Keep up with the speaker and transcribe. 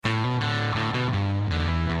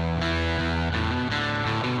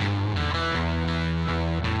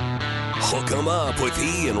Hook 'em up with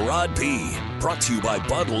E and Rod B. Brought to you by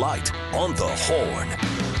Bud Light on the Horn.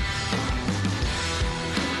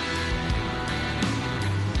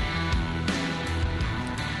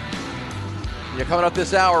 Yeah, coming up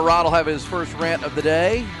this hour, Rod will have his first rant of the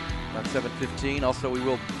day about 7:15. Also, we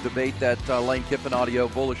will debate that Lane Kiffin audio,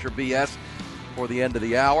 bullish or BS, for the end of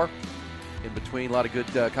the hour. In between, a lot of good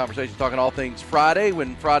conversations talking all things Friday.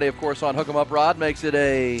 When Friday, of course, on Hook 'em Up, Rod makes it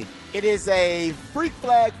a... It is a freak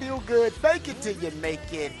flag, feel good, fake it till you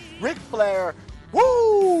make it. Ric Flair,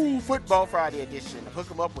 woo! Football Friday edition of Hook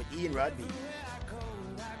 'em Up with Ian Rod B.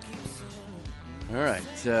 All right,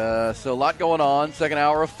 so a lot going on. Second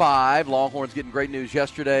hour of 5. Longhorns getting great news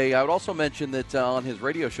yesterday. I would also mention that on his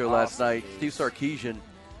radio show last night, Steve Sarkisian,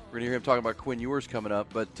 we're going to hear him talking about Quinn Ewers coming up,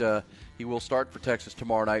 but he will start for Texas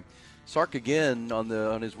tomorrow night. Sark again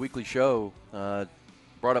on his weekly show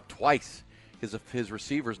brought up twice his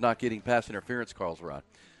receivers not getting pass interference calls, Rod.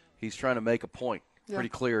 He's trying to make a point. Pretty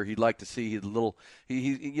clear. He'd like to see a little.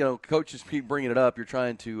 Coaches keep bringing it up. You're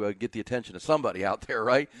trying to get the attention of somebody out there,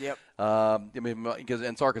 right? Yep.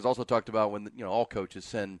 And Sark has also talked about when all coaches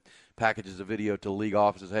send packages of video to league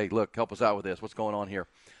offices. Hey, look, help us out with this. What's going on here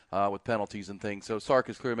with penalties and things? So Sark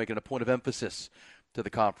is clearly making a point of emphasis to the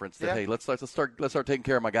conference that hey, let's start taking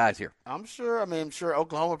care of my guys here. I'm sure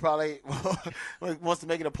Oklahoma probably wants to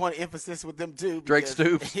make it a point of emphasis with them too. Drake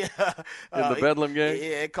Stoops in the Bedlam game.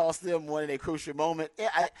 Yeah, it cost them one in a crucial moment. Yeah,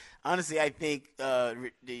 I think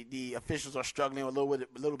the officials are struggling a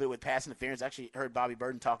little bit with pass interference. I actually heard Bobby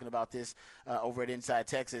Burton talking about this over at Inside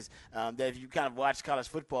Texas. That if you kind of watch college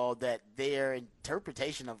football, that their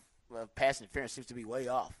interpretation of pass interference seems to be way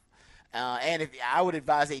off. And if I would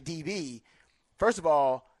advise a DB. First of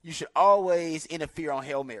all, you should always interfere on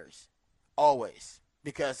Hail Marys, always,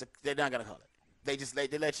 because they're not gonna call it. They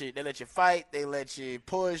let you fight, they let you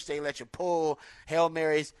push, they let you pull. Hail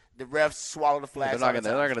Marys, the refs swallow the flags. They're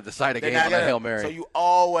not gonna decide a game on a Hail Mary. So you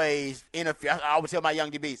always interfere. I would tell my young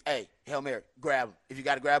DBs, hey, Hail Mary, grab them. If you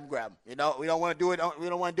got to grab them, grab them. We don't want to do it. We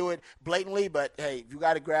don't want to do it blatantly, but hey, if you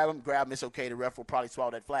got to grab them, it's okay. The ref will probably swallow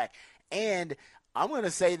that flag. And I'm gonna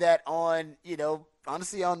say that on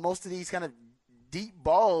honestly on most of these kind of deep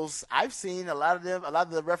balls, I've seen a lot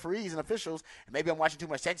of the referees and officials, and maybe I'm watching too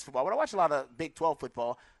much Texas football, but I watch a lot of Big 12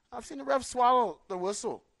 football. I've seen the refs swallow the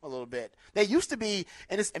whistle a little bit. They used to be,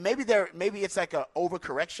 and maybe it's like an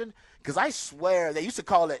overcorrection, because I swear they used to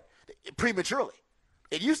call it prematurely.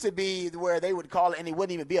 It used to be where they would call it, and it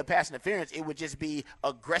wouldn't even be a pass interference. It would just be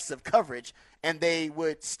aggressive coverage, and they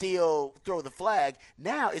would still throw the flag.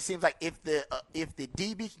 Now it seems like if the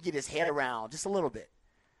DB can get his head around just a little bit,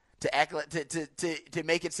 to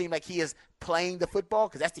make it seem like he is playing the football,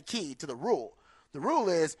 because that's the key to the rule. The rule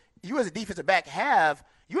is you as a defensive back have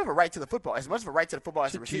a right to the football, as much of a right to the football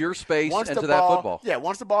as a receiver. To your space and to that football. Yeah,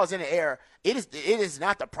 once the ball is in the air, it is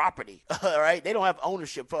not the property, all right? They don't have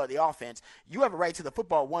ownership for the offense. You have a right to the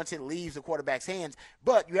football once it leaves the quarterback's hands,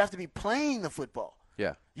 but you have to be playing the football.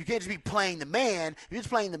 Yeah. You can't just be playing the man. You're just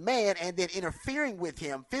playing the man and then interfering with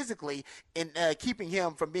him physically and keeping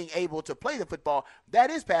him from being able to play the football. That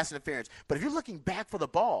is pass interference. But if you're looking back for the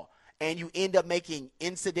ball and you end up making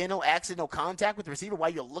accidental contact with the receiver while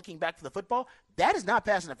you're looking back for the football, that is not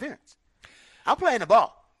pass interference. I'm playing the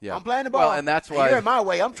ball. Yeah. I'm playing the ball. Well, and that's why you're in my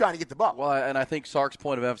way. I'm trying to get the ball. Well, and I think Sark's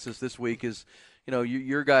point of emphasis this week is,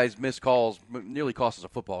 your guys' missed calls nearly cost us a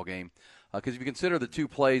football game. Because if you consider the two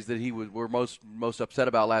plays that were most upset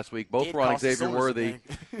about last week, both were on Xavier Worthy.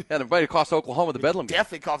 And it cost Oklahoma the Bedlam game.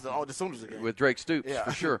 Definitely cost the Sooners game. With Drake Stoops,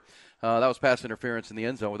 for sure. That was pass interference in the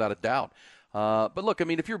end zone without a doubt. But look,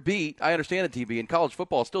 if you're beat, I understand it, TB. In college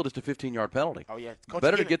football, it's still just a 15-yard penalty. Oh, yeah.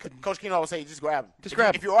 Coach Keenan always say, just grab him.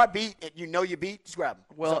 If you are beat, you're beat, just grab him.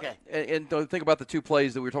 Well, it's okay. And think about the two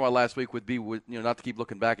plays that we were talking about last week with not to keep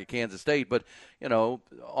looking back at Kansas State, but,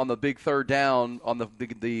 on the big third down, on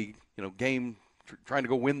the game, trying to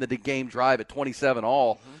go win the game drive at 27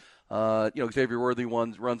 all, Xavier Worthy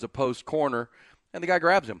runs a post corner, and the guy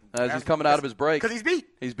grabs him as he's coming out of his break. Because he's beat.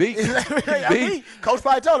 He's beat. Coach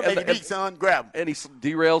probably told him, beat, son, grab him. And he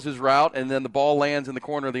derails his route, and then the ball lands in the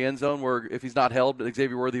corner of the end zone where if he's not held,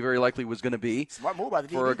 Xavier Worthy very likely was going to be. Smart move by the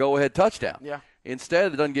DB. For a go-ahead touchdown. Yeah.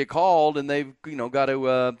 Instead, it doesn't get called, and they've got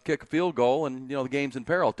to kick a field goal, and the game's in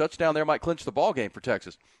peril. Touchdown there might clinch the ball game for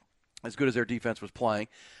Texas, as good as their defense was playing.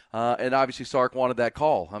 And obviously Sark wanted that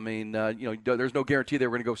call. There's no guarantee they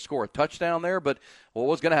were going to go score a touchdown there, but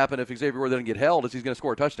what's going to happen if Xavier Worthy doesn't get held is he's going to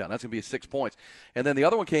score a touchdown. That's going to be 6 points. And then the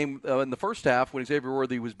other one came in the first half when Xavier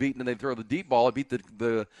Worthy was beaten and they throw the deep ball. It beat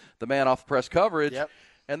the man off press coverage. Yep.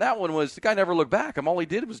 And that one was, the guy never looked back. All he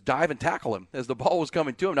did was dive and tackle him as the ball was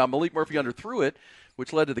coming to him. Now, Malik Murphy underthrew it,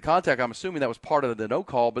 which led to the contact. I'm assuming that was part of the no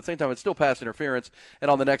call, but at the same time, it's still pass interference. And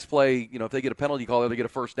on the next play, if they get a penalty call, they get a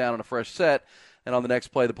first down and a fresh set. And on the next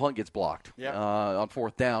play, the punt gets blocked on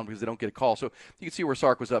fourth down because they don't get a call. So you can see where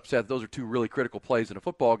Sark was upset. Those are two really critical plays in a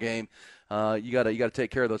football game. You got to take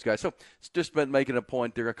care of those guys. So it's just been making a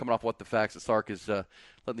point. They're coming off what the facts that Sark is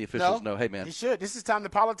letting the officials know. Hey, man, he should. This is time to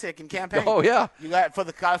politic and campaign. Oh yeah, you got for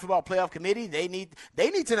the college football playoff committee. They need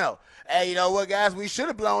to know. Hey, you know what, guys? We should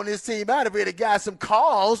have blown this team out if we had got some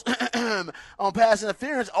calls on pass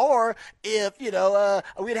interference, or if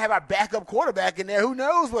we'd have our backup quarterback in there. Who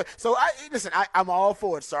knows what? So I'm all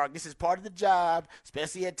for it, Sark. This is part of the job,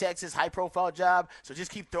 especially at Texas, high-profile job. So just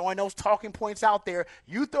keep throwing those talking points out there.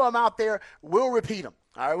 You throw them out there, we'll repeat them.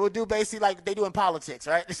 All right, we'll do basically like they do in politics,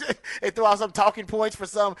 right? They throw out some talking points for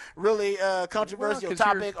some really controversial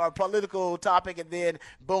topic or political topic, and then,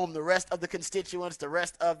 boom, the rest of the constituents, the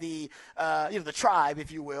rest of the the tribe,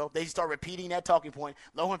 if you will, they start repeating that talking point.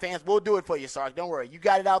 Longhorn fans, we'll do it for you, Sark. Don't worry. You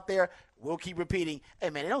got it out there. We'll keep repeating. Hey,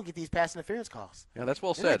 man, they don't get these pass interference calls. Yeah, that's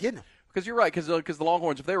well They're not said. getting them. Because you're right, because the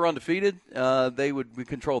Longhorns, if they were undefeated, they would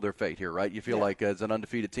control their fate here, right? You feel like as an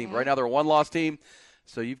undefeated team. Mm-hmm. Right now they're a one-loss team.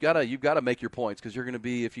 So you've got to make your points because you're going to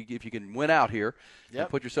be if you can win out here and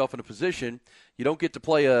put yourself in a position. You don't get to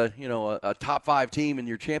play a top 5 team in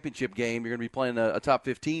your championship game. You're going to be playing a top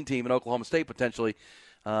 15 team in Oklahoma State potentially.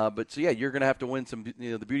 You're going to have to win some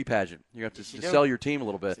the beauty pageant. You're going to have to sell your team a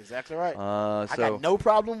little bit. That's exactly right. I got no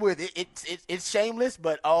problem with it. It's shameless,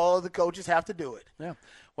 but all the coaches have to do it. Yeah.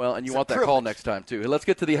 Well, and you want that call next time too. Let's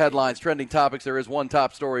get to the headlines, trending topics. There is one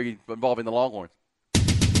top story involving the Longhorns.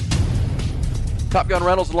 Top Gun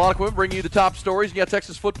Rentals and Lawn Equipment bringing you the top stories. You got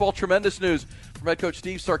Texas football, tremendous news from head coach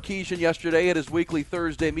Steve Sarkisian yesterday at his weekly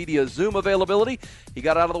Thursday media Zoom availability. He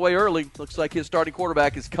got out of the way early. Looks like his starting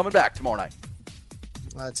quarterback is coming back tomorrow night.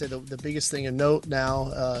 I'd say the biggest thing to note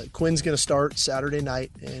now, Quinn's going to start Saturday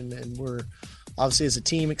night, and we're obviously as a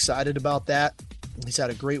team excited about that. He's had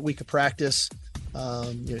a great week of practice.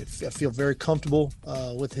 I feel very comfortable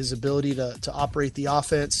with his ability to operate the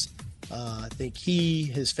offense. I think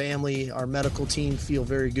his family, our medical team feel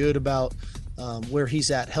very good about where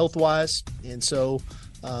he's at health-wise. And so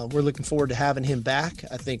we're looking forward to having him back.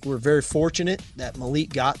 I think we're very fortunate that Malik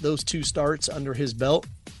got those 2 starts under his belt.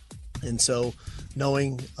 And so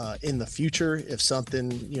knowing in the future, if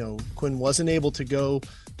something, Quinn wasn't able to go,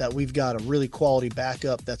 that we've got a really quality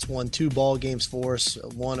backup that's won 2 ball games for us,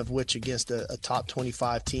 one of which against a top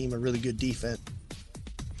 25 team, a really good defense.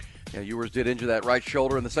 Yeah, Ewers did injure that right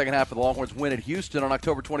shoulder in the second half of the Longhorns' win at Houston on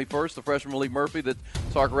October 21st. The freshman Malik Murphy that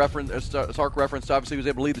Sark referenced obviously was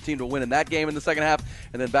able to lead the team to a win in that game in the second half,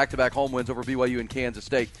 and then back-to-back home wins over BYU and Kansas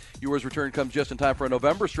State. Ewers' return comes just in time for a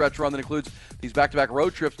November stretch run that includes these back-to-back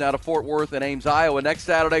road trips now to Fort Worth and Ames, Iowa next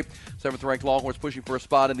Saturday. 7th-ranked Longhorns pushing for a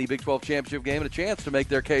spot in the Big 12 championship game and a chance to make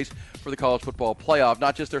their case for the college football playoff.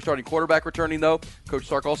 Not just their starting quarterback returning, though. Coach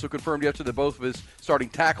Sark also confirmed yesterday that both of his starting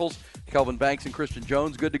tackles, Kelvin Banks and Christian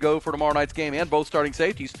Jones, good to go for tomorrow night's game, and both starting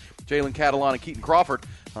safeties, Jalen Catalon and Keaton Crawford.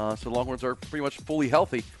 So the Longhorns are pretty much fully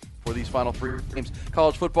healthy for these final 3 games.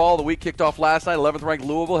 College football, the week kicked off last night. 11th-ranked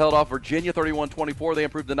Louisville held off Virginia 31-24. They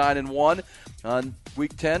improved to 9-1.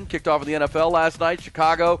 Week 10 kicked off in the NFL last night.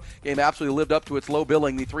 Chicago game absolutely lived up to its low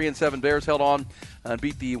billing. The 3-7 Bears held on and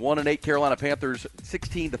beat the 1-8 Carolina Panthers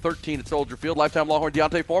 16-13 at Soldier Field. Lifetime Longhorn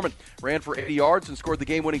Deontay Foreman ran for 80 yards and scored the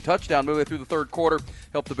game-winning touchdown midway through the third quarter.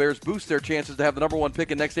 Helped the Bears boost their chances to have the number 1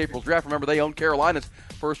 pick in next April's draft. Remember, they own Carolina's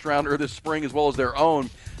first rounder this spring as well as their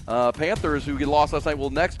own. Panthers, who lost last night, will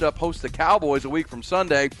next up host the Cowboys a week from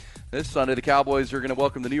Sunday. This Sunday, the Cowboys are going to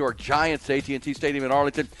welcome the New York Giants to AT&T Stadium in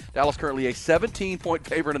Arlington. Dallas currently a 17-point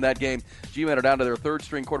favorite in that game. G-Men are down to their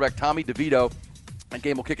third-string quarterback, Tommy DeVito. That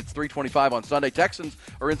game will kick at 3:25 on Sunday. Texans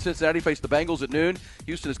are in Cincinnati, face the Bengals at noon.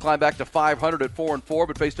 Houston has climbed back to 500 at 4-4,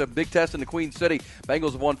 but faced a big test in the Queen City.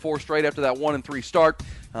 Bengals have won 4 straight after that 1-3 start.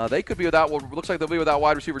 They could be without what looks like they'll be without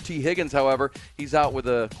wide receiver T. Higgins, however. He's out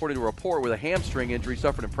according to a report, with a hamstring injury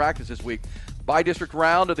suffered in practice this week. Bi-district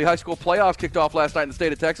round of the high school playoffs kicked off last night in the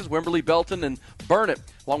state of Texas. Wimberley, Belton, and Burnett,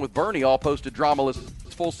 along with Bernie, all posted drama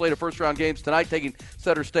full slate of first-round games tonight, taking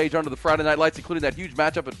center stage under the Friday night lights, including that huge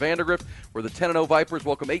matchup at Vandergrift, where the 10-0 Vipers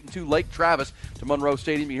welcome 8-2 Lake Travis to Monroe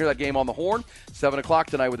Stadium. You hear that game on the horn. 7 o'clock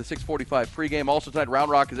tonight with a 6:45 pregame. Also tonight,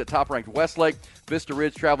 Round Rock is at top-ranked Westlake. Vista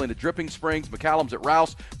Ridge traveling to Dripping Springs. McCallum's at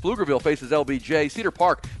Rouse. Pflugerville faces LBJ. Cedar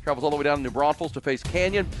Park travels all the way down to New Braunfels to face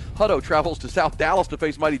Canyon. Hutto travels to South Dallas to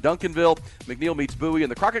face mighty Duncanville. McNeil meets Bowie.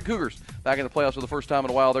 And the Crockett Cougars back in the playoffs for the first time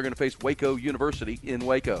in a while. They're going to face Waco University in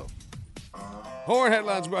Waco. Horn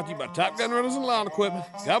Headlines brought to you by Top Gun Rentals and Lawn Equipment.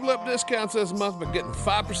 Gobble up discounts this month by getting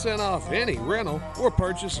 5% off any rental or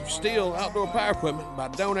purchase of Steel outdoor power equipment by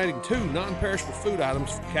donating 2 non-perishable food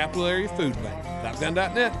items for Capital Area Food Bank.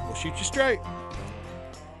 TopGun.net will shoot you straight.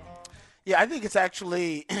 Yeah, I think it's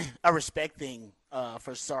actually a respect thing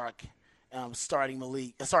for Sark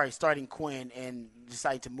starting Quinn and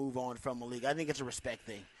decide to move on from Malik. I think it's a respect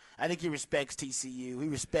thing. I think he respects TCU. He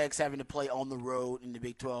respects having to play on the road in the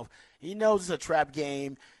Big 12. He knows it's a trap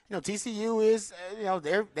game. You know, TCU is,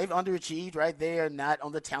 they've underachieved, right? They are not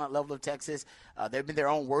on the talent level of Texas. They've been their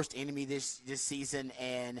own worst enemy this season,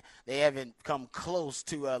 and they haven't come close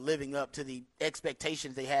to living up to the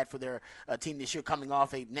expectations they had for their team this year, coming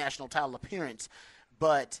off a national title appearance.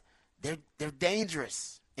 But they're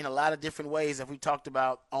dangerous in a lot of different ways that we talked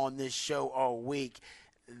about on this show all week.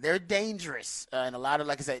 They're dangerous in a lot of,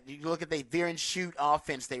 like I said, you look at the veer and shoot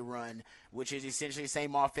offense they run, which is essentially the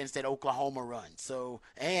same offense that Oklahoma runs. So,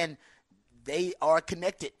 and they are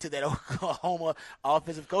connected to that Oklahoma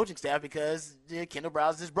offensive coaching staff because Kendall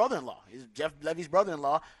Browse is his brother-in-law. He's Jeff Levy's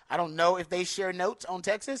brother-in-law. I don't know if they share notes on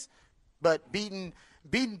Texas, but beating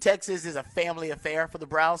Texas is a family affair for the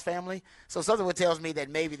Browse family. So something would tells me that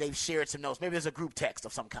maybe they've shared some notes. Maybe there's a group text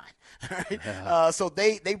of some kind. Right? So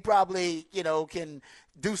they probably, can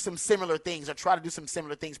do some similar things or try to do some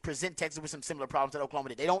similar things, present Texas with some similar problems that Oklahoma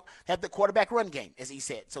did. They don't have the quarterback run game, as he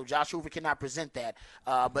said. So Josh Hoover cannot present that.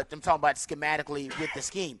 But I'm talking about schematically with the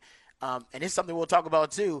scheme. And it's something we'll talk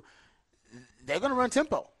about, too. They're going to run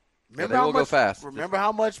tempo. Remember how much, go fast. Remember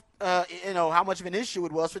how much, how much of an issue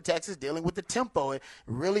it was for Texas dealing with the tempo. It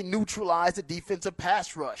really neutralized the defensive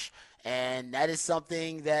pass rush, and that is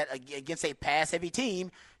something that against a pass-heavy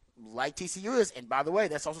team like TCU is. And by the way,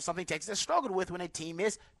 that's also something Texas has struggled with when a team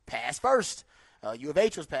is pass first. U of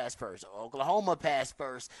H was pass first. Oklahoma pass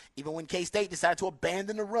first. Even when K-State decided to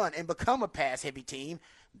abandon the run and become a pass-heavy team,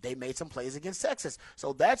 they made some plays against Texas.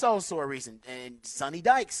 So that's also a reason. And Sonny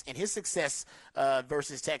Dykes and his success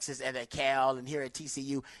versus Texas at Cal and here at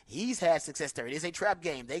TCU, he's had success there. It is a trap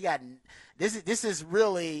game. They got this is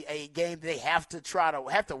really a game they have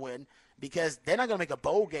to win because they're not going to make a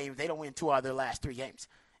bowl game if they don't win 2 out of their last 3 games.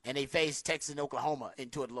 And they face Texas and Oklahoma in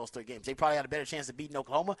 2 of the last 3 games. They probably got a better chance of beating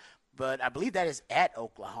Oklahoma, but I believe that is at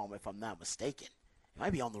Oklahoma, if I'm not mistaken. It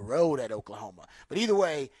might be on the road at Oklahoma. But either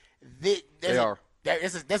way, there's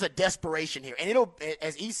a desperation here. And it'll,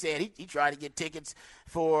 as he said, he tried to get tickets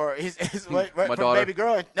for his for baby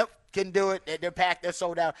girl. And nope, couldn't do it. They're packed. They're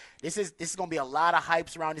sold out. This is going to be a lot of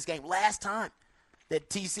hypes around this game. Last time that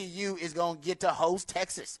TCU is going to get to host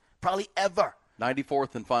Texas, probably ever.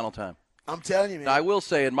 94th and final time. I'm telling you, man. Now, I will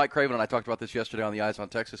say, and Mike Craven and I talked about this yesterday on the Eyes on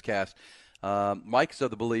Texas cast, Mike's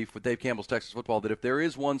of the belief with Dave Campbell's Texas football that if there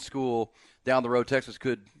is one school down the road Texas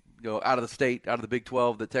could, out of the state, out of the Big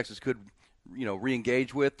 12, that Texas could,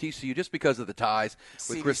 re-engage with, TCU, just because of the ties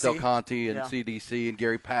with CDC. Chris Del Conte and CDC and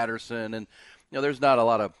Gary Patterson and there's not a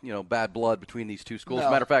lot of, bad blood between these two schools. No. As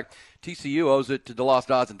a matter of fact, TCU owes it to DeLost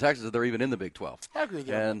Dodds in Texas that they're even in the Big 12. I agree with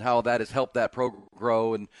you. And how that has helped that program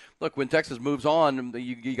grow. And, look, when Texas moves on,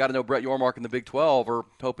 you got to know Brett Yormark in the Big 12 are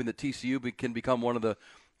hoping that TCU can become one of the,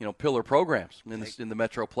 pillar programs in the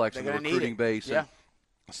Metroplex and the recruiting base. Yeah. And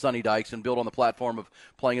Sonny Dykes and build on the platform of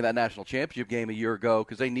playing in that national championship game a year ago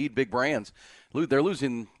because they need big brands. They're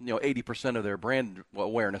losing 80% of their brand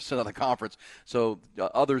awareness in the conference. So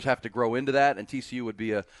others have to grow into that, and TCU would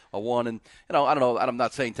be a one. And I don't know. I'm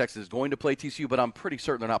not saying Texas is going to play TCU, but I'm pretty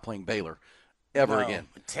certain they're not playing Baylor ever again.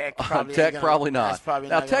 Tech probably, probably not. Probably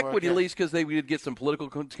now not Tech would at least because they would get some political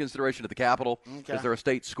consideration at the Capitol because they're a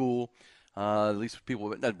state school. At least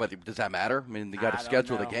people. But does that matter? I mean, they got to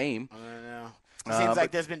schedule the game. I don't know. It seems like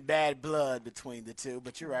there's been bad blood between the two,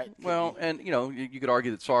 but you're right. Well, and, you could argue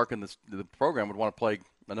that Sark and the program would want to play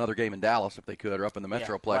another game in Dallas if they could or up in the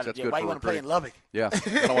Metroplex. That's good why for you want to play in Lubbock? Yeah, I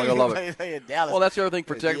don't want to go Lubbock. Play in Dallas. Well, that's the other thing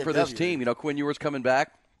for this team. Quinn Ewers coming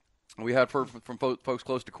back. We had heard from folks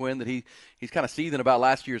close to Quinn that he's kind of seething about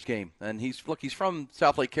last year's game, and he's from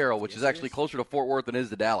South Lake Carroll, which is actually closer to Fort Worth than it is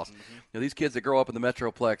to Dallas. Mm-hmm. These kids that grow up in the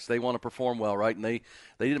Metroplex, they want to perform well, right? And they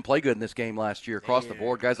didn't play good in this game last year across the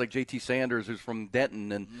board. Guys like J.T. Sanders, who's from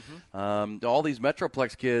Denton, and all these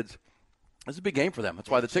Metroplex kids. This is a big game for them. That's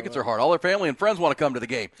why the tickets are hard. All their family and friends want to come to the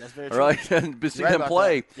game. That's very true. Right? And see them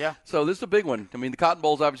play. That. Yeah. So this is a big one. I mean, the Cotton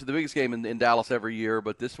Bowl is obviously the biggest game in Dallas every year,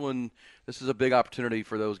 but this is a big opportunity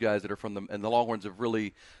for those guys that are from and the Longhorns have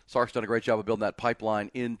really, Sark's done a great job of building that pipeline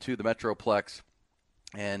into the Metroplex.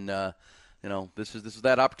 And this is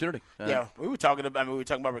that opportunity. Yeah, we were talking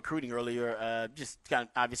about recruiting earlier, just kind of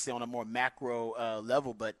obviously on a more macro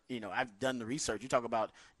level. But I've done the research. You talk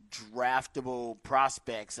about draftable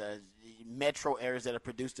prospects, metro areas that have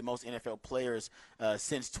produced the most NFL players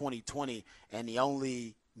since 2020, and the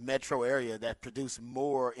only metro area that produced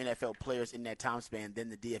more NFL players in that time span than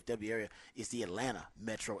the DFW area is the Atlanta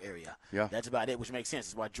metro area. Yeah. That's about it, which makes sense.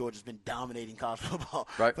 That's why Georgia's been dominating college football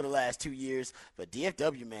right. for the last 2 years. But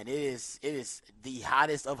DFW, man, it is the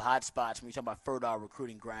hottest of hot spots when we talk about fertile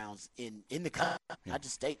recruiting grounds in the country, not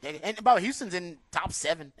just state. And about Houston's in top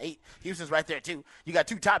 7, 8. Houston's right there too. You got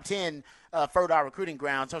 2 top 10 fertile recruiting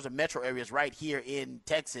grounds in terms of metro areas right here in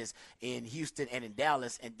Texas, in Houston, and in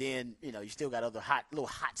Dallas. And then, you still got other little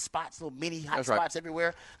hot spots, little mini hot spots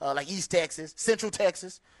everywhere, like East Texas, Central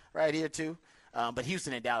Texas, right here too. But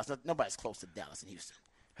Houston and Dallas, nobody's close to Dallas and Houston.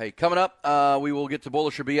 Hey, coming up, we will get to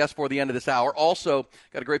Bullish or BS for the end of this hour. Also,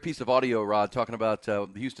 got a great piece of audio, Rod, talking about the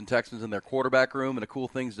Houston Texans and their quarterback room and the cool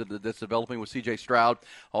things that's developing with C.J. Stroud.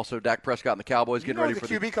 Also, Dak Prescott and the Cowboys getting ready for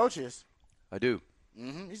the QB coach is. I do.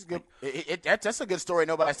 Mm-hmm. He's good. That's a good story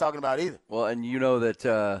nobody's talking about either. Well, and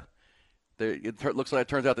that looks like it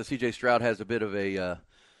turns out that C.J. Stroud has a bit of a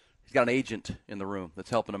he's got an agent in the room that's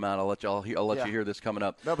helping him out. I'll let you hear this coming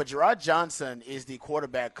up. No, but Gerard Johnson is the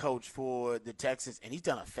quarterback coach for the Texans, and he's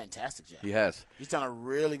done a fantastic job. He has. He's done a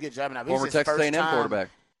really good job. Now, former Texas A&M quarterback.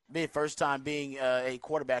 First time being a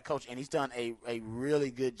quarterback coach, and he's done a really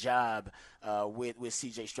good job with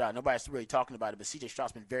C.J. Stroud. Nobody's really talking about it, but C.J.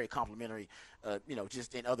 Stroud's been very complimentary,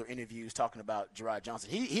 just in other interviews talking about Gerard Johnson.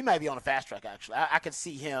 He might be on a fast track, actually. I could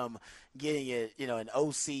see him getting an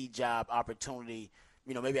OC job opportunity,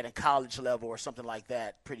 maybe at a college level or something like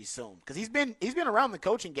that pretty soon. Because he's been around the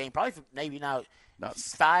coaching game probably for maybe now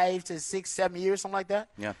 5 to 6, 7 years, something like that.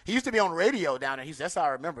 Yeah. He used to be on radio down there. That's how I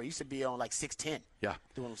remember. He used to be on like 610. Yeah.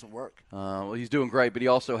 Doing some work. Well, he's doing great, but he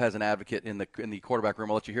also has an advocate in the quarterback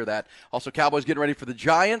room. I'll let you hear that. Also, Cowboys getting ready for the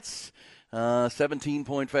Giants.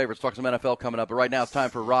 17-point favorites. Talk some NFL coming up. But right now it's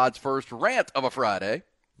time for Rod's first rant of a Friday.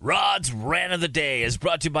 Rod's Rant of the Day is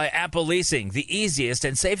brought to you by Apple Leasing, the easiest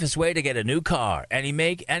and safest way to get a new car. Any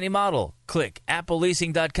make, any model. Click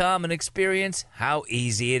appleleasing.com and experience how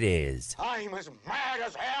easy it is. I'm as mad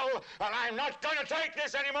as hell, and I'm not going to take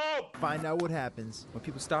this anymore. Find out what happens when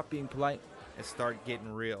people stop being polite and start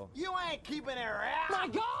getting real. You ain't keeping it around. My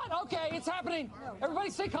God! Okay, it's happening. Everybody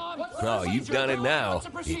stay calm. Oh, you've done it now.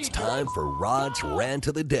 It's time for Rod's Rant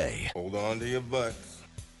of the Day. Hold on to your butts.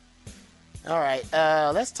 All right,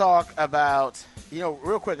 let's talk about,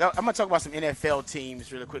 real quick, I'm going to talk about some NFL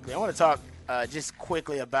teams really quickly. I want to talk just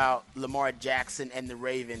quickly about Lamar Jackson and the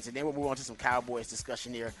Ravens, and then we'll move on to some Cowboys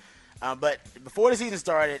discussion here. But before the season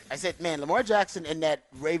started, I said, man, Lamar Jackson and that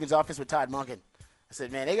Ravens offense with Todd Monken, I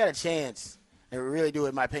said, man, they got a chance, they really do,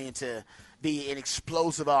 in my opinion, to be an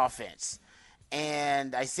explosive offense.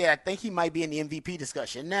 And I said, I think he might be in the MVP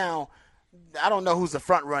discussion. Now, I don't know who's the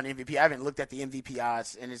front-run MVP. I haven't looked at the MVP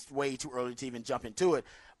odds, and it's way too early to even jump into it.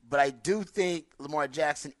 But I do think Lamar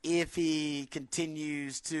Jackson, if he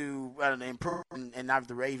continues to improve, and now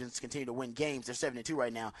the Ravens continue to win games, they're 7-2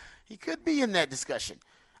 right now, he could be in that discussion.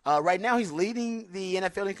 Right now, he's leading the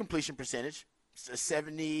NFL in completion percentage.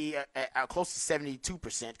 Close to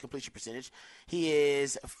 72% completion percentage. He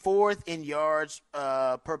is 4th in yards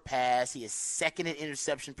per pass. He is 2nd in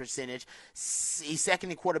interception percentage. He's 2nd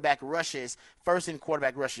in quarterback rushes, 1st in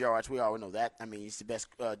quarterback rush yards. We all know that. I mean, he's the best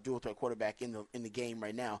dual threat quarterback in the game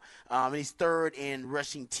right now. And he's 3rd in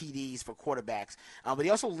rushing TDs for quarterbacks. But he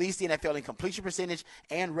also leads the NFL in completion percentage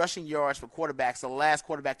and rushing yards for quarterbacks. The last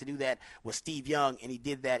quarterback to do that was Steve Young, and he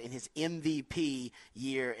did that in his MVP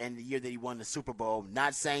year and the year that he won the Super Bowl.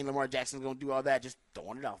 Not saying Lamar Jackson's going to do all that, just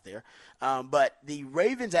throwing it out there. But the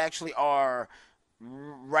Ravens actually are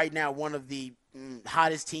right now one of the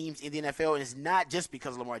hottest teams in the NFL, and it's not just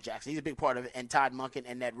because of Lamar Jackson. He's a big part of it, and Todd Monken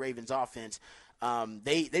and that Ravens offense.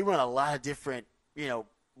 They run a lot of different,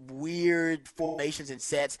 weird formations and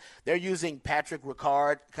sets. They're using Patrick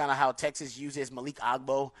Ricard, kind of how Texas uses Malik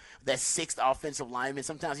Agbo, that 6th offensive lineman.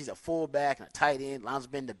 Sometimes he's a fullback and a tight end, lines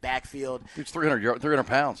him in the backfield. Dude's 300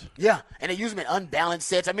 pounds. Yeah, and they use him in unbalanced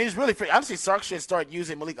sets. I mean, it's really free. Honestly, Sark should start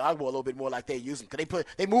using Malik Agbo a little bit more like they use him, because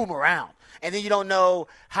they move him around, and then you don't know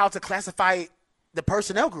how to classify the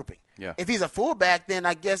personnel grouping. Yeah. If he's a fullback, then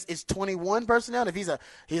I guess it's 21 personnel. If he's a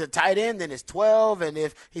tight end, then it's 12. And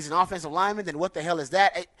if he's an offensive lineman, then what the hell is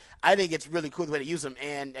that? I think it's really cool the way to use him.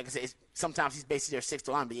 And like I said, sometimes he's basically their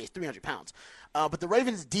 6th line, but he's 300 pounds. But the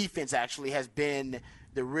Ravens' defense actually has been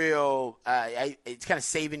the real it's kind of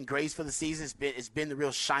saving grace for the season. It's been the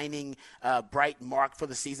real shining bright mark for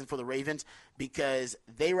the season for the Ravens, because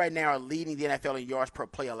they right now are leading the NFL in yards per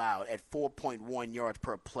play allowed at 4.1 yards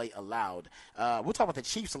per play allowed. We'll talk about the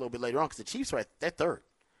Chiefs a little bit later on, because the Chiefs are they're third.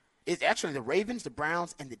 It's actually the Ravens, the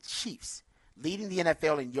Browns, and the Chiefs leading the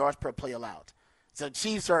NFL in yards per play allowed. So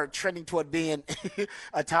Chiefs are trending toward being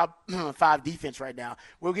a top 5 defense right now.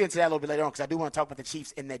 We'll get into that a little bit later on, because I do want to talk about the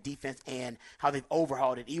Chiefs and that defense and how they've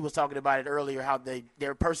overhauled it. He was talking about it earlier, how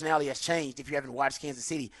their personality has changed if you haven't watched Kansas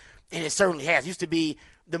City. And it certainly has. It used to be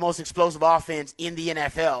the most explosive offense in the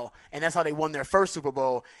NFL, and that's how they won their first Super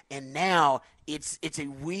Bowl. And now it's a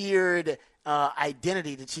weird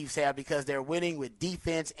identity the Chiefs have, because they're winning with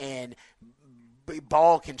defense and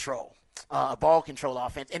ball control. Ball control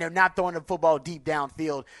offense, and they're not throwing the football deep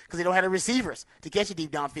downfield because they don't have the receivers to catch it deep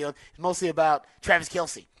downfield. It's mostly about Travis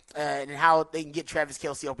Kelce and how they can get Travis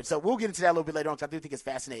Kelce open. So we'll get into that a little bit later on, because I do think it's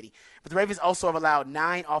fascinating. But the Ravens also have allowed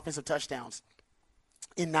 9 offensive touchdowns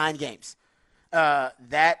in 9 games.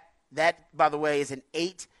 That, by the way, is an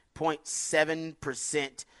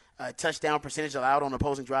 8.7% touchdown percentage allowed on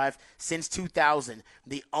opposing drive since 2000.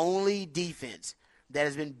 The only defense that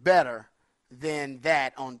has been better than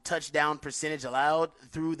that on touchdown percentage allowed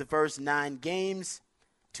through the first 9 games,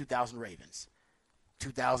 2000 Ravens.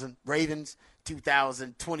 2000 Ravens,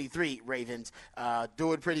 2023 Ravens,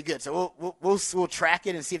 doing pretty good. So we'll track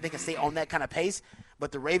it and see if they can stay on that kind of pace.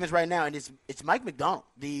 But the Ravens right now, and it's Mike Macdonald,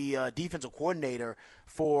 the defensive coordinator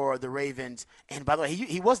for the Ravens. And by the way,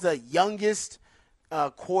 he was the youngest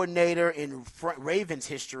coordinator in Ravens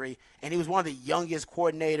history, and he was one of the youngest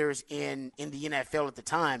coordinators in the NFL at the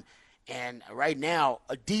time. And right now,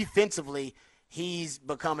 defensively, he's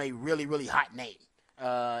become a really, really hot name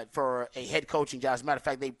for a head coaching job. As a matter of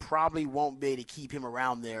fact, they probably won't be able to keep him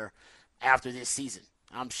around there after this season.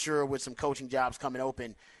 I'm sure with some coaching jobs coming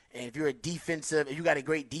open. And if you got a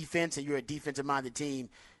great defense and you're a defensive-minded team,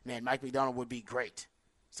 man, Mike Macdonald would be great.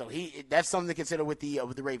 So that's something to consider with the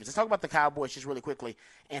Ravens. Let's talk about the Cowboys just really quickly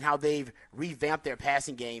and how they've revamped their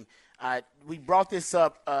passing game. We brought this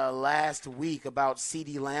up last week about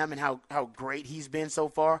CeeDee Lamb and how great he's been so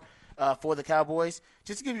far for the Cowboys.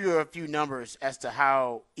 Just to give you a few numbers as to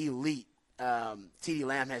how elite CeeDee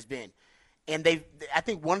Lamb has been. And I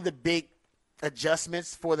think one of the big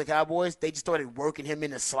adjustments for the Cowboys, they just started working him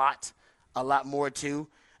in the slot a lot more too.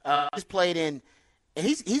 He's played in, and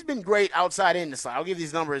he's been great outside in the slot. I'll give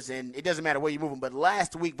these numbers, and it doesn't matter where you move him. But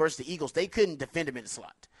last week versus the Eagles, they couldn't defend him in the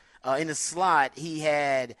slot. In the slot, he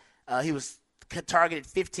was targeted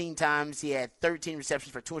 15 times. He had 13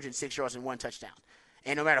 receptions for 206 yards and 1 touchdown.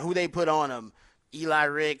 And no matter who they put on him, Eli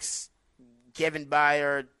Ricks, Kevin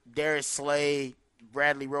Byard, Darius Slay,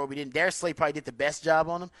 Bradley Roby, Darius Slay probably did the best job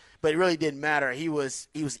on him, but it really didn't matter. He was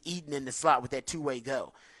eating in the slot with that two-way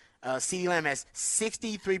go. CeeDee Lamb has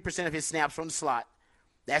 63% of his snaps from the slot.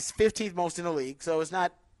 That's 15th most in the league, so it's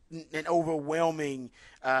not an overwhelming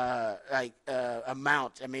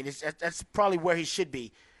amount. I mean, that's probably where he should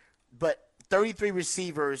be. But 33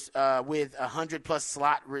 receivers with 100-plus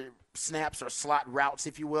slot snaps or slot routes,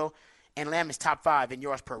 if you will. And Lamb is top 5 in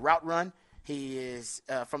yards per route run. He is,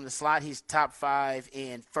 from the slot, he's top 5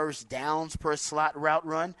 in first downs per slot route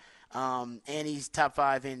run. And he's top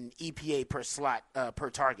 5 in EPA per slot per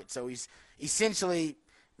target. So he's essentially,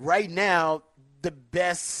 right now, the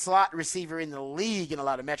best slot receiver in the league in a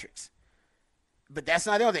lot of metrics. But that's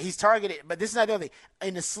not the other thing. He's targeted, but this is not the other thing.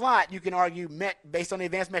 In the slot, you can argue, based on the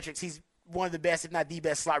advanced metrics, he's one of the best, if not the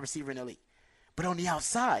best, slot receiver in the league. But on the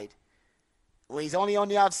outside, when he's only on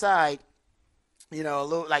the outside, a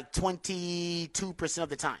little like 22% of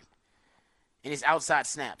the time in his outside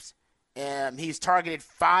snaps. He's targeted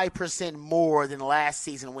 5% more than last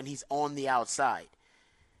season when he's on the outside.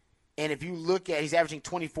 And if you look at, he's averaging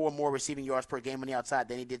 24 more receiving yards per game on the outside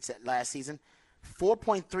than he did last season.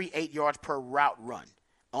 4.38 yards per route run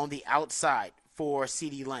on the outside for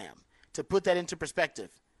CeeDee Lamb. To put that into perspective,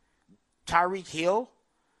 Tyreek Hill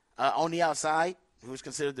on the outside, who's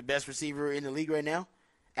considered the best receiver in the league right now,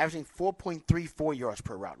 averaging 4.34 yards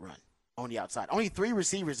per route run on the outside. Only 3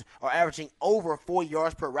 receivers are averaging over 4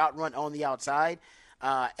 yards per route run on the outside,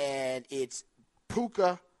 and it's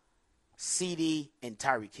Puka, CeeDee, and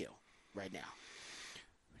Tyreek Hill right now.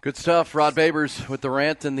 Good stuff. Rod Babers with the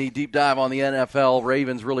rant and the deep dive on the NFL.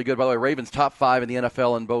 Ravens really good. By the way, Ravens top 5 in the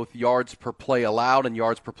NFL in both yards per play allowed and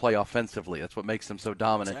yards per play offensively. That's what makes them so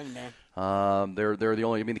dominant. They're the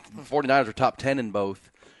only. I mean, the 49ers are top 10 in both.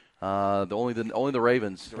 Only the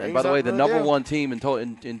Ravens. And by the way, the number one team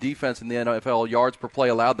in defense in the NFL yards per play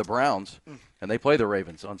allowed, the Browns, and they play the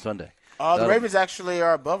Ravens on Sunday. The Ravens actually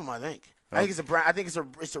are above them, I think. I think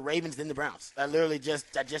it's the Ravens then the Browns. I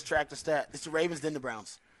just tracked the stat. It's the Ravens then the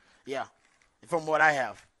Browns. Yeah, from what I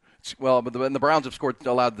have. Well, but the Browns have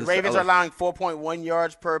allowed this. The Ravens are allowing 4.1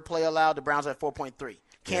 yards per play allowed. The Browns are at 4.3.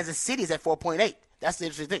 Kansas City's at 4.8. That's the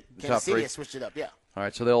interesting thing. Kansas City has switched it up. Yeah. All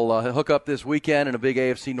right, so they'll hook up this weekend in a big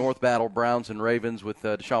AFC North battle, Browns and Ravens, with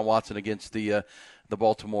Deshaun Watson against the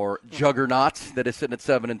Baltimore juggernaut that is sitting at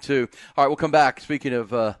 7-2. All right, we'll come back. Speaking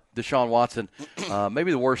of Deshaun Watson,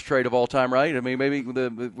 maybe the worst trade of all time, right? I mean, maybe with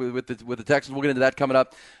the Texans, we'll get into that coming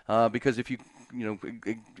up because if you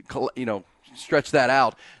stretch that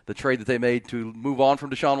out, the trade that they made to move on from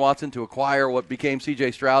Deshaun Watson to acquire what became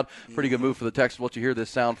C.J. Stroud, pretty good move for the Texans. We'll let you hear this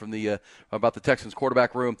sound from about the Texans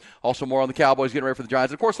quarterback room. Also more on the Cowboys getting ready for the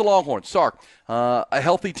Giants. And, of course, the Longhorns. Sark, a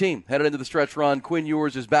healthy team headed into the stretch run. Quinn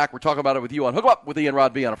Ewers is back. We're talking about it with you on Hook 'em Up with Ian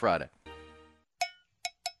Rod B on a Friday.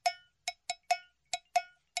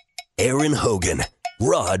 Aaron Hogan,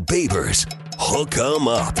 Rod Babers, Hook 'em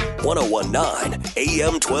Up, 101.9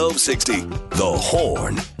 AM 1260, The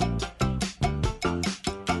Horn.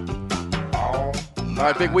 All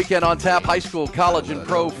right, big weekend on tap. High school, college, and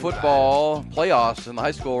pro football playoffs in the high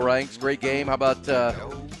school ranks. Great game. How about I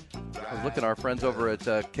was looking at our friends over at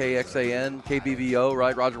KXAN, KBVO,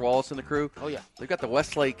 right? Roger Wallace and the crew. Oh, yeah. They've got the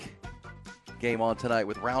Westlake game on tonight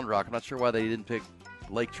with Round Rock. I'm not sure why they didn't pick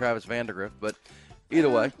Lake Travis Vandergrift, but either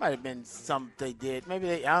way. Might have been some they did.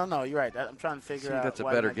 Maybe I don't know. You're right. I'm trying to figure out. That's a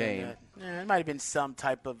better game. It might have been some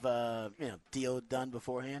type of deal done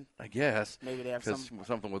beforehand. I guess. Maybe they have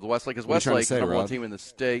something with Westlake. Because Westlake is the number one team in the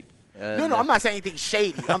state. No, I'm not saying anything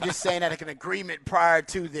shady. I'm just saying that like an agreement prior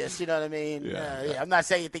to this. You know what I mean? Yeah. I'm not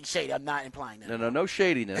saying anything shady. I'm not implying that. No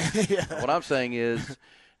shadiness. Yeah. What I'm saying is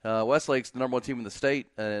Westlake's the number one team in the state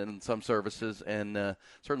in some services, and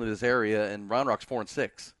certainly this area. And Round Rock's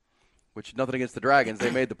 4-6, which nothing against the Dragons.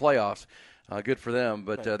 They made the playoffs. Good for them.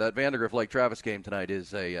 But that Vandergrift Lake Travis game tonight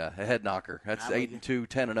is a head knocker. That's 8-2,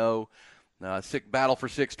 10-0. Battle for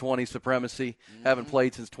 620 supremacy. Haven't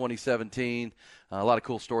played since 2017. A lot of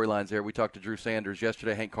cool storylines there. We talked to Drew Sanders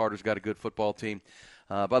yesterday. Hank Carter's got a good football team.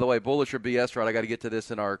 By the way, bullish or BS, right? I got to get to this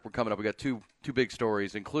we're coming up. We got two big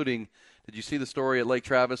stories, including. Did you see the story at Lake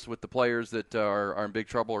Travis with the players that are in big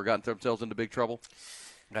trouble or gotten themselves into big trouble?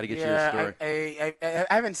 Got to get you the story. I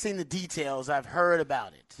haven't seen the details. I've heard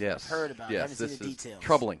about it. Yes. I've heard about it. I haven't seen the details.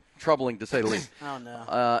 Troubling to say the least. Oh,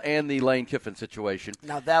 no. And the Lane Kiffin situation.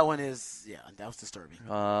 Now, that one is, that was disturbing.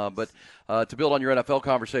 But to build on your NFL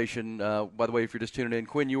conversation, by the way, if you're just tuning in,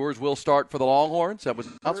 Quinn Ewers will start for the Longhorns. That was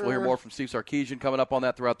announced. We'll hear more from Steve Sarkisian coming up on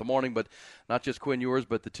that throughout the morning. But not just Quinn Ewers,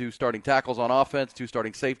 but the two starting tackles on offense, two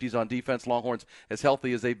starting safeties on defense. Longhorns as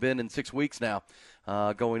healthy as they've been in 6 weeks now.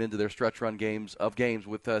 Going into their stretch run games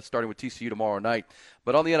with starting with TCU tomorrow night.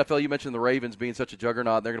 But on the NFL, you mentioned the Ravens being such a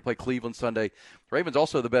juggernaut. They're going to play Cleveland Sunday. The Ravens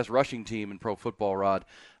also the best rushing team in pro football, Rod.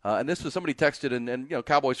 And this was somebody texted and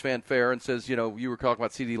Cowboys fan fair and says, you were talking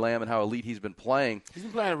about CeeDee Lamb and how elite he's been playing. He's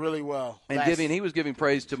been playing really well. And he was giving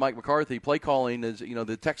praise to Mike McCarthy. Play calling is,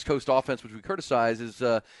 the Texas Coast offense, which we criticize,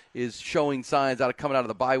 is showing signs coming out of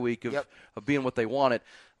the bye week of being what they wanted.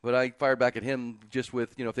 But I fired back at him just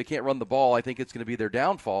with, if they can't run the ball, I think it's going to be their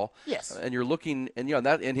downfall. Yes. And you're looking, and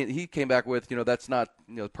he came back with, that's not,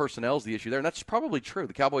 personnel's the issue there. And that's probably true.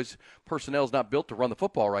 The Cowboys' personnel is not built to run the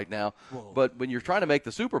football right now. Whoa. But when you're trying to make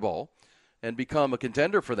the Super Bowl and become a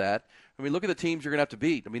contender for that, look at the teams you're going to have to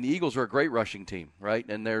beat. The Eagles are a great rushing team, right?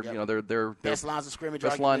 And they're, they're best lines of scrimmage.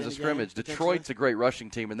 Best lines of scrimmage. Detroit's a great rushing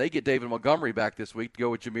team, and they get David Montgomery back this week to go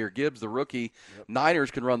with Jahmyr Gibbs, the rookie. Yep. Niners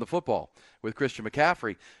can run the football with Christian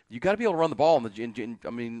McCaffrey. You got to be able to run the ball.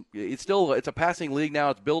 It's a passing league now.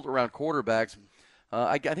 It's built around quarterbacks.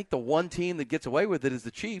 I think the one team that gets away with it is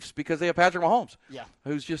the Chiefs because they have Patrick Mahomes,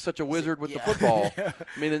 who's just such a wizard with the football.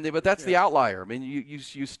 But that's the outlier.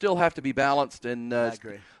 You still have to be balanced and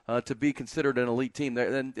to be considered an elite team.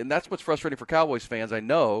 And that's what's frustrating for Cowboys fans, I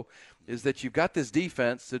know, is that you've got this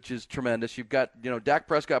defense, which is tremendous. You've got Dak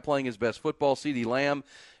Prescott playing his best football. CeeDee Lamb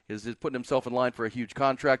is putting himself in line for a huge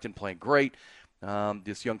contract and playing great.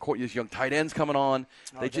 This young tight ends coming on.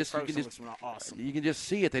 You can just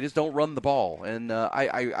see it. They just don't run the ball. And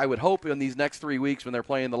I would hope in these next 3 weeks when they're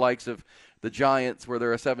playing the likes of the Giants, where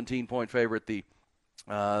they're a 17-point favorite, the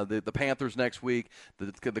Panthers next week,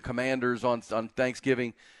 the Commanders on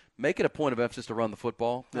Thanksgiving, make it a point of emphasis to run the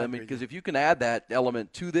football. Because if you can add that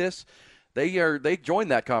element to this, they joined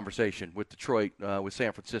that conversation with Detroit, with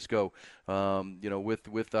San Francisco,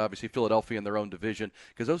 with obviously Philadelphia in their own division,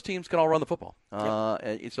 because those teams can all run the football.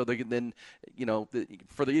 And so they can then,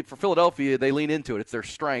 for Philadelphia, they lean into it. It's their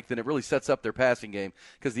strength, and it really sets up their passing game,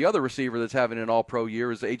 because the other receiver that's having an all-pro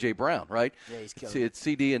year is A.J. Brown, right? Yeah, he's killing It's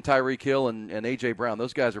C.D. and Tyreek Hill and A.J. Brown.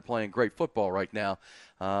 Those guys are playing great football right now.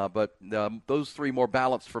 But those three more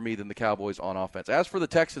balanced for me than the Cowboys on offense. As for the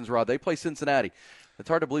Texans, Rod, they play Cincinnati. It's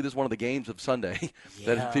hard to believe this is one of the games of Sunday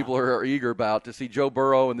that people are eager about, to see Joe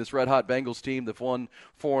Burrow and this red-hot Bengals team that won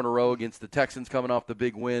 4 in a row against the Texans coming off the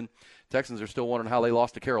big win. Texans are still wondering how they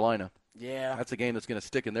lost to Carolina. Yeah. That's a game that's going to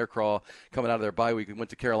stick in their craw coming out of their bye week. We went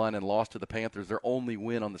to Carolina and lost to the Panthers, their only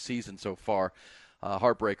win on the season so far.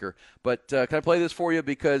 Heartbreaker. But can I play this for you?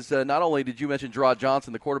 Because not only did you mention Gerard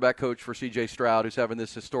Johnson, the quarterback coach for C.J. Stroud, who's having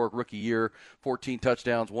this historic rookie year, 14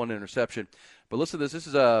 touchdowns, 1 interception. But listen to this. This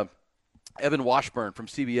is Evan Washburn from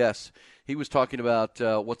CBS. He was talking about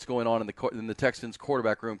what's going on in the Texans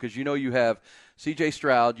quarterback room, because you have C.J.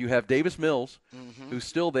 Stroud, you have Davis Mills, who's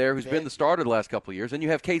still there, who's been the starter the last couple of years, and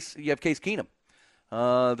you have Case Keenum.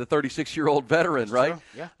 The 36-year-old veteran, right?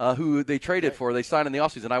 Sure. Yeah. Who they traded for. They signed in the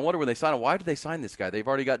offseason. I wonder when they signed him, why did they sign this guy? They've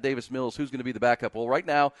already got Davis Mills. Who's going to be the backup? Well, right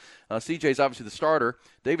now, CJ's obviously the starter.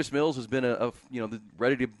 Davis Mills has been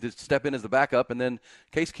ready to step in as the backup, and then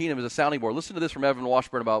Case Keenum is a sounding board. Listen to this from Evan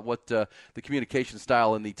Washburn about what the communication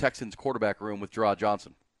style in the Texans quarterback room with Gerard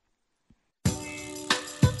Johnson.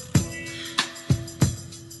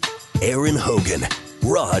 Aaron Hogan,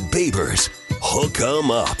 Rod Babers, Hook 'em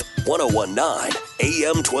Up, 1019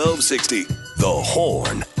 AM 1260, The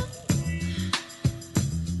Horn.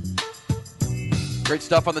 Great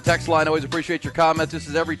stuff on the text line. Always appreciate your comments. This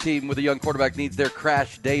is every team with a young quarterback needs their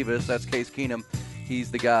Crash Davis. That's Case Keenum.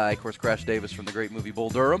 He's the guy. Of course, Crash Davis from the great movie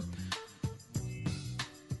Bull Durham.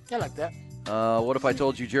 I like that. What if I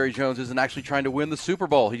told you Jerry Jones isn't actually trying to win the Super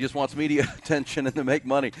Bowl? He just wants media attention and to make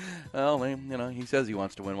money. Well, he says he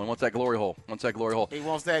wants to win one. Wants that glory hole. He wants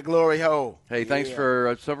that glory hole. Hey, thanks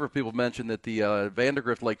for several people mentioned that the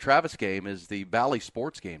Vandergrift Lake Travis game is the Bally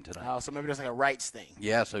Sports game tonight. Oh, so maybe there's like a rights thing.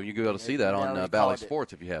 Yeah, so you can go to see that on Bally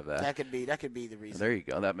Sports if you have that. That could be the reason. There you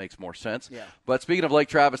go. That makes more sense. Yeah. But speaking of Lake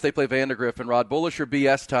Travis, they play Vandergrift and Rod. Bullish or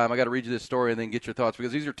BS time. I got to read you this story and then get your thoughts,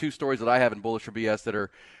 because these are two stories that I have in Bullish or BS that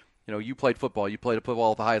are. You played football. You played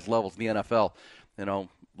football at the highest levels in the NFL.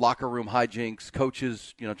 Locker room hijinks,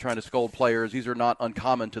 coaches, trying to scold players. These are not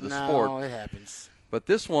uncommon to the sport. No, it happens. But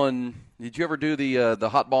this one, did you ever do the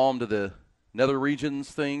hot bomb to the nether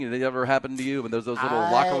regions thing? Did it ever happen to you? And those little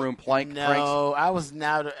locker room pranks? No, I was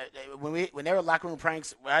now when there were locker room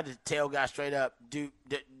pranks, I had to tell guys straight up, dude,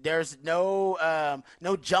 there's no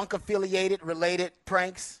junk affiliated related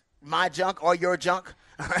pranks. My junk or your junk.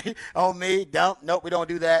 Right? On me, dump. Nope, we don't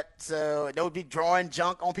do that. So they would be drawing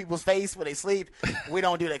junk on people's face when they sleep. We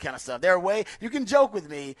don't do that kind of stuff. You can joke with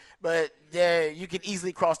me, but you can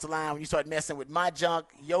easily cross the line when you start messing with my junk,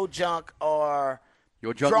 your junk, or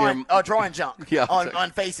your junk, drawing junk yeah,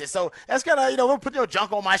 on faces. So that's kind of, we'll put your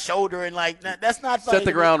junk on my shoulder and that's not funny. Set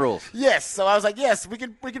the ground rules. Yes. So I was like, yes, we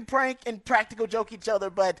can prank and practical joke each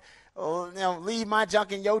other, but leave my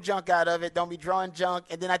junk and your junk out of it. Don't be drawing junk.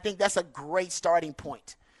 And then I think that's a great starting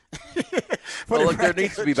point. Well, look, there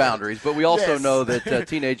needs to be boundaries, but we also know that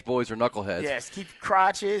teenage boys are knuckleheads. Yes, keep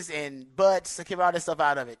crotches and butts, keep all this stuff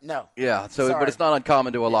out of it. No. Yeah, but it's not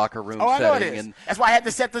uncommon to a locker room setting. I know it is. And that's why I had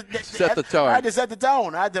to set the tone. I had to set the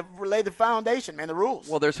tone. I had to lay the foundation, man, the rules.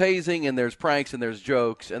 Well, there's hazing and there's pranks and there's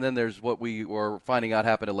jokes, and then there's what we were finding out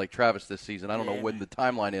happened at Lake Travis this season. I don't know when the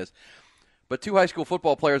timeline is. But 2 high school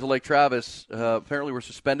football players at Lake Travis apparently were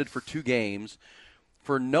suspended for 2 games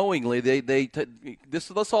for knowingly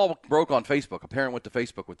this all broke on Facebook. A parent went to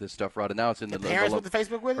Facebook with this stuff, right? And now it's in the parents went to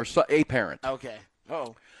Facebook with it? Or a parent. Okay.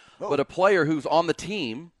 Oh. But a player who's on the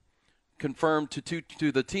team confirmed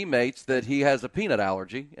to the teammates that he has a peanut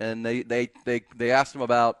allergy, and they asked him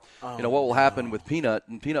about what will happen with peanut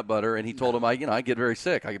and peanut butter, and he told them I get very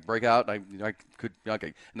sick, I could break out, I could,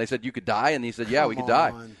 and they said you could die, and he said we could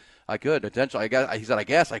die. I could potentially. He said I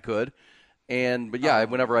guess I could,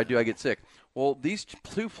 whenever I do I get sick. Well, these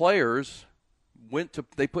 2 players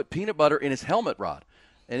they put peanut butter in his helmet, Rod,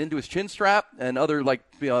 and into his chin strap and other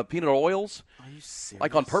peanut oils. Are you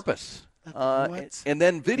serious? On purpose. What? And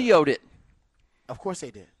then videoed it. Of course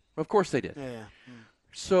they did. Yeah.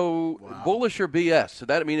 So bullish or BS? So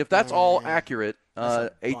that if that's all accurate,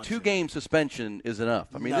 a 2-game suspension is enough.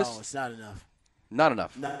 It's not enough. Not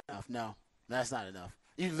enough. Not enough. No, that's not enough.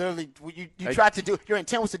 You literally, you tried to do. Your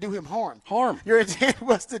intent was to do him harm. Your intent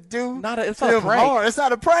was to do. It's not a prank. Harm. It's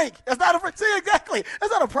not a prank. That's not a prank. See, exactly.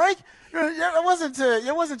 That's not a prank.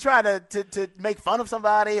 It wasn't trying to make fun of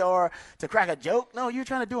somebody or to crack a joke. No, you're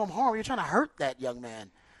trying to do him harm. You're trying to hurt that young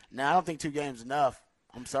man. No, I don't think 2 games is enough.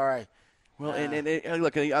 I'm sorry. Well, and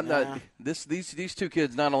look, I'm not. These two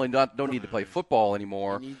kids not only don't need to play football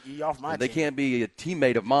anymore. You off my they team. can't be a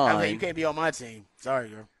teammate of mine. I mean, you can't be on my team. Sorry,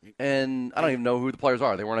 girl. And I don't even know who the players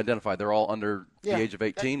are. They weren't identified. They're all under the age of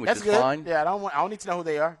 18, which is good. fine. Yeah, I don't need to know who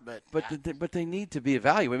they are, but they need to be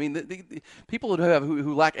evaluated. I mean, the people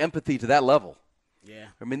who lack empathy to that level. Yeah.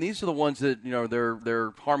 I mean, these are the ones that,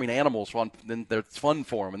 they're harming animals and it's fun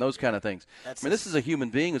for them and those kind of things. This is a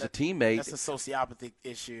human being as a teammate. That's a sociopathic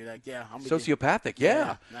issue. I'm sociopathic,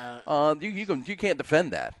 yeah. You can't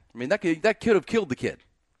defend that. I mean, that could have killed the kid.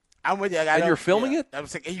 I'm with you. And you're filming it? I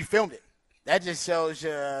was saying, you filmed it. That just shows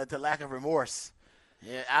the lack of remorse.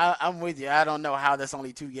 Yeah, I'm with you. I don't know how that's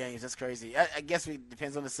only 2 games. That's crazy. I guess it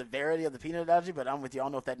depends on the severity of the peanut allergy, but I'm with you. I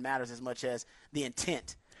don't know if that matters as much as the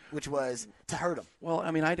intent, which was to hurt him. Well,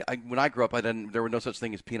 I mean, when I grew up, there were no such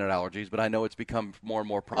thing as peanut allergies, but I know it's become more and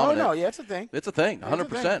more prominent. Oh, no, yeah, it's a thing. It's a thing,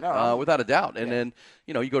 100%, without a doubt. And then,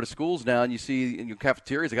 you go to schools now and you see in your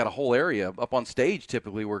cafeterias, they got a whole area up on stage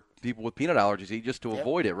typically where people with peanut allergies eat just to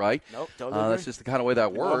avoid it, right? Nope, totally that's just the kind of way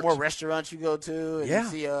that works. More restaurants you go to, and you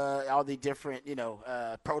see all the different,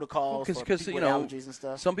 protocols for people with allergies and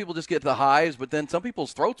stuff. Some people just get the hives, but then some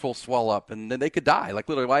people's throats will swell up, and then they could die. Like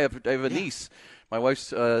literally, I have a niece. My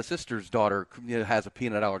wife's sister's daughter has a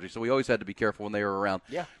peanut allergy, so we always had to be careful when they were around.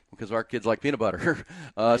 Yeah. Because our kids like peanut butter,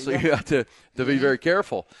 so you have to be very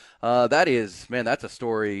careful. That's a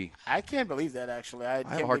story. I can't believe that, actually. I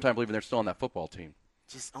have a hard time believing they're still on that football team.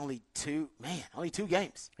 Just only 2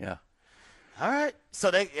 games. Yeah. All right.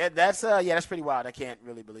 So that's pretty wild. I can't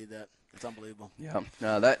really believe that. It's unbelievable.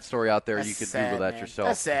 Yeah. that story out there, that's you could sad, Google that man. yourself.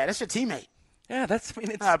 That's sad. That's your teammate. Yeah, it's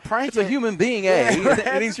prank a human being,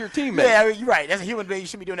 and he's your teammate. Yeah, you're right. As a human being, you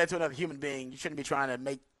shouldn't be doing that to another human being. You shouldn't be trying to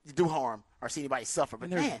do harm or see anybody suffer.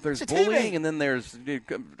 But there's bullying, and then there's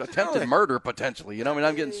attempted murder potentially.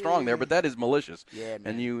 I'm getting strong there, but that is malicious. Yeah,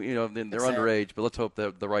 man. And they're underage. But let's hope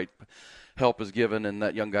that the right help is given and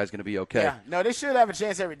that young guy's going to be okay. Yeah, no, they should have a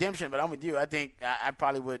chance at redemption. But I'm with you. I think I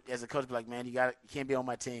probably would, as a coach, be like, man, you can't be on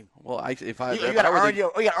my team. Well, you got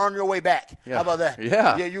to earn your way back. Yeah. How about that?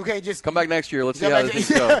 Yeah. You can't just come back next year. Let's see how this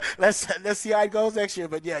goes. Let's see how it goes next year.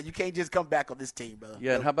 But you can't just come back on this team, brother.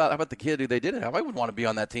 Yeah, and how about the kid who they did it? I wouldn't want to be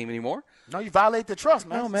on that team anymore. No, you violate the trust,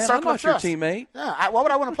 man. No, man, I'm not your teammate. Why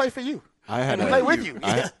would I want to play for you? I had play with you.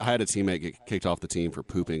 I had a teammate get kicked off the team for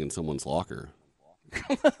pooping in someone's locker.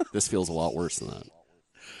 This feels a lot worse than that.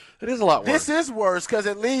 It is a lot worse. This is worse because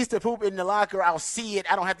at least the poop in the locker, I'll see it.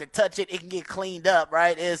 I don't have to touch it. It can get cleaned up,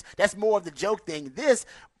 right? That's more of the joke thing. This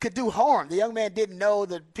could do harm. The young man didn't know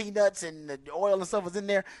the peanuts and the oil and stuff was in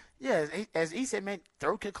there. Yeah, as he said, man,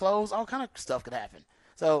 throat could close. All kind of stuff could happen.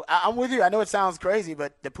 So I'm with you. I know it sounds crazy,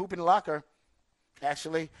 but the poop in the locker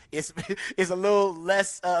actually is a little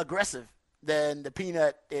less aggressive than the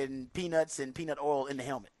peanuts and peanut oil in the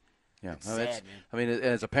helmet. Yeah, sad, man.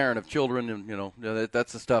 As a parent of children, and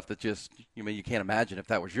that's the stuff that just you can't imagine if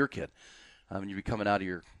that was your kid. You'd be coming out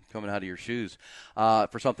of your shoes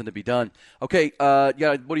for something to be done. Okay, what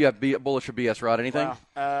do you have? Bullish or BS, Rod? Anything?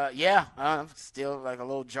 I'm still like a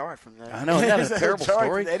little jarred from that. I know, that's a terrible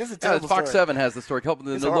story. It is a terrible story. Fox 7 has the story.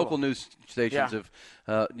 The local news stations Yeah.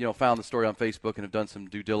 have found the story on Facebook and have done some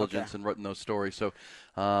due diligence and written those stories. So,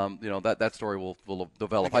 that story will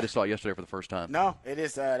develop. Okay. I just saw it yesterday for the first time. No, it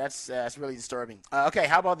is. That's really disturbing. Okay,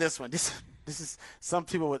 how about this one? This is, some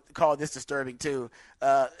people would call this disturbing too.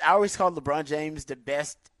 I always call LeBron James the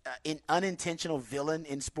best unintentional villain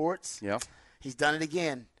in sports. Yeah, he's done it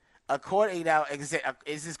again. According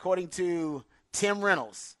to Tim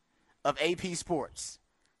Reynolds of AP Sports.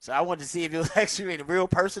 So I wanted to see if it was actually a real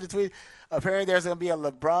person to tweet. Apparently, there's going to be a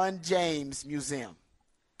LeBron James museum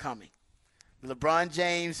coming. The LeBron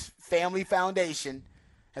James Family Foundation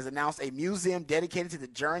has announced a museum dedicated to the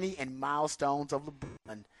journey and milestones of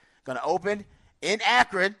LeBron. Going to open in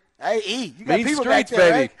Akron. Hey, E, you got Main people Streets, back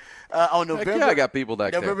there, baby. Right? On November. Yeah, I got people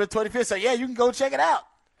back there. November 25th. So, yeah, you can go check it out.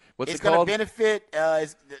 What's it's it called? It's going to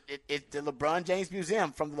benefit it's the LeBron James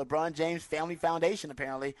Museum from the LeBron James Family Foundation,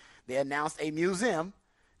 apparently. They announced a museum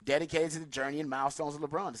dedicated to the journey and milestones of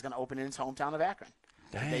LeBron. It's going to open in his hometown of Akron.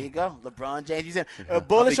 There you go. LeBron James Museum. I'll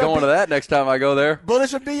be going to that next time I go there.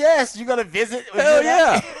 Bullish or BS? You going to visit? Hell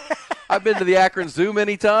yeah. I've been to the Akron Zoo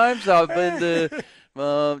many times. I've been to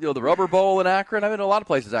the Rubber Bowl in Akron. I've been to a lot of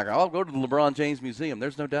places in Akron. I'll go to the LeBron James Museum.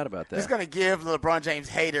 There's no doubt about that. It's going to give the LeBron James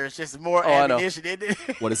haters just more ammunition, isn't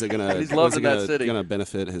it? What is it going to? He's loved in that city. Going to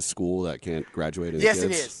benefit his school that can't graduate? Yes, kids?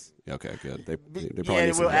 it is. Okay, good. They probably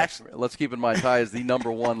need will actually. Let's keep in mind, Ty is the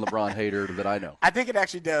number one LeBron hater that I know. I think it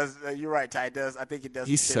actually does. You're right, Ty. It does. I think it does.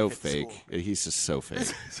 He's so fake. He's just so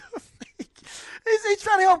fake. He's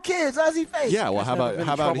trying to help kids. How's he face? Yeah, well, how about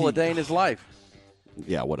trouble a day in his life?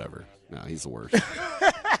 Yeah, whatever. No, he's the worst.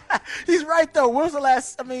 He's right though. When was the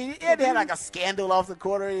last? I mean, he had like a scandal off the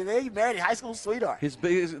court or anything. He married a high school sweetheart.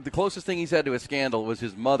 The closest thing he's had to a scandal was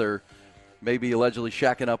his mother, maybe allegedly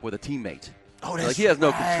shacking up with a teammate. Oh, that's he has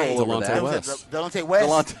no right. control over that. Delonte West.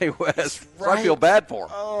 Delonte West. That's So I feel bad for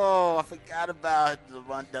him. Oh, I forgot about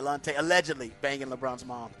Delonte allegedly banging LeBron's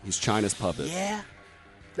mom. He's China's puppet. Yeah.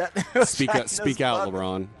 Speak out,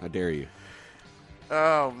 LeBron. I dare you.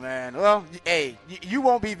 Oh, man. Well, hey, you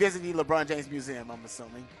won't be visiting LeBron James Museum, I'm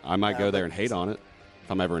assuming. I might go there and hate on it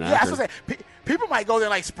if I'm ever an actor. Yeah, that's what I'm saying. People might go there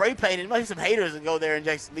and, like, spray paint it. There might be some haters and go there and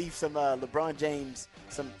just leave some LeBron James,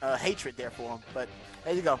 some hatred there for him. But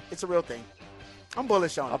there you go. It's a real thing. I'm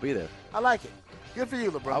bullish on it. I'll be there. I like it. Good for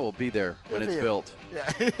you, LeBron. I will be there when it's built. Yeah.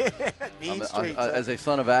 Mean streets. As a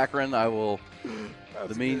son of Akron, I will.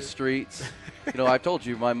 The mean streets. You know, I told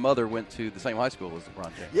you my mother went to the same high school as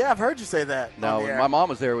LeBron James. Yeah, I've heard you say that. Now, when my mom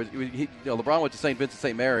was there, LeBron went to St. Vincent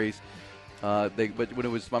St. Mary's. But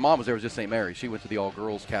when my mom was there, it was just St. Mary's. She went to the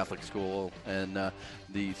all-girls Catholic school, and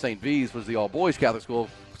the St. V's was the all-boys Catholic school.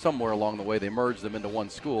 Somewhere along the way, they merged them into one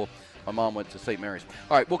school. My mom went to St. Mary's.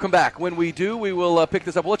 All right, we'll come back. When we do, we will pick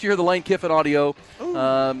this up. We'll let you hear the Lane Kiffin audio.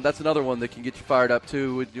 That's another one that can get you fired up,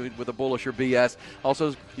 too, with a bullish or BS.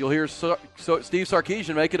 Also, you'll hear Steve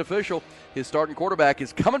Sarkisian make it official. His starting quarterback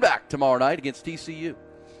is coming back tomorrow night against TCU.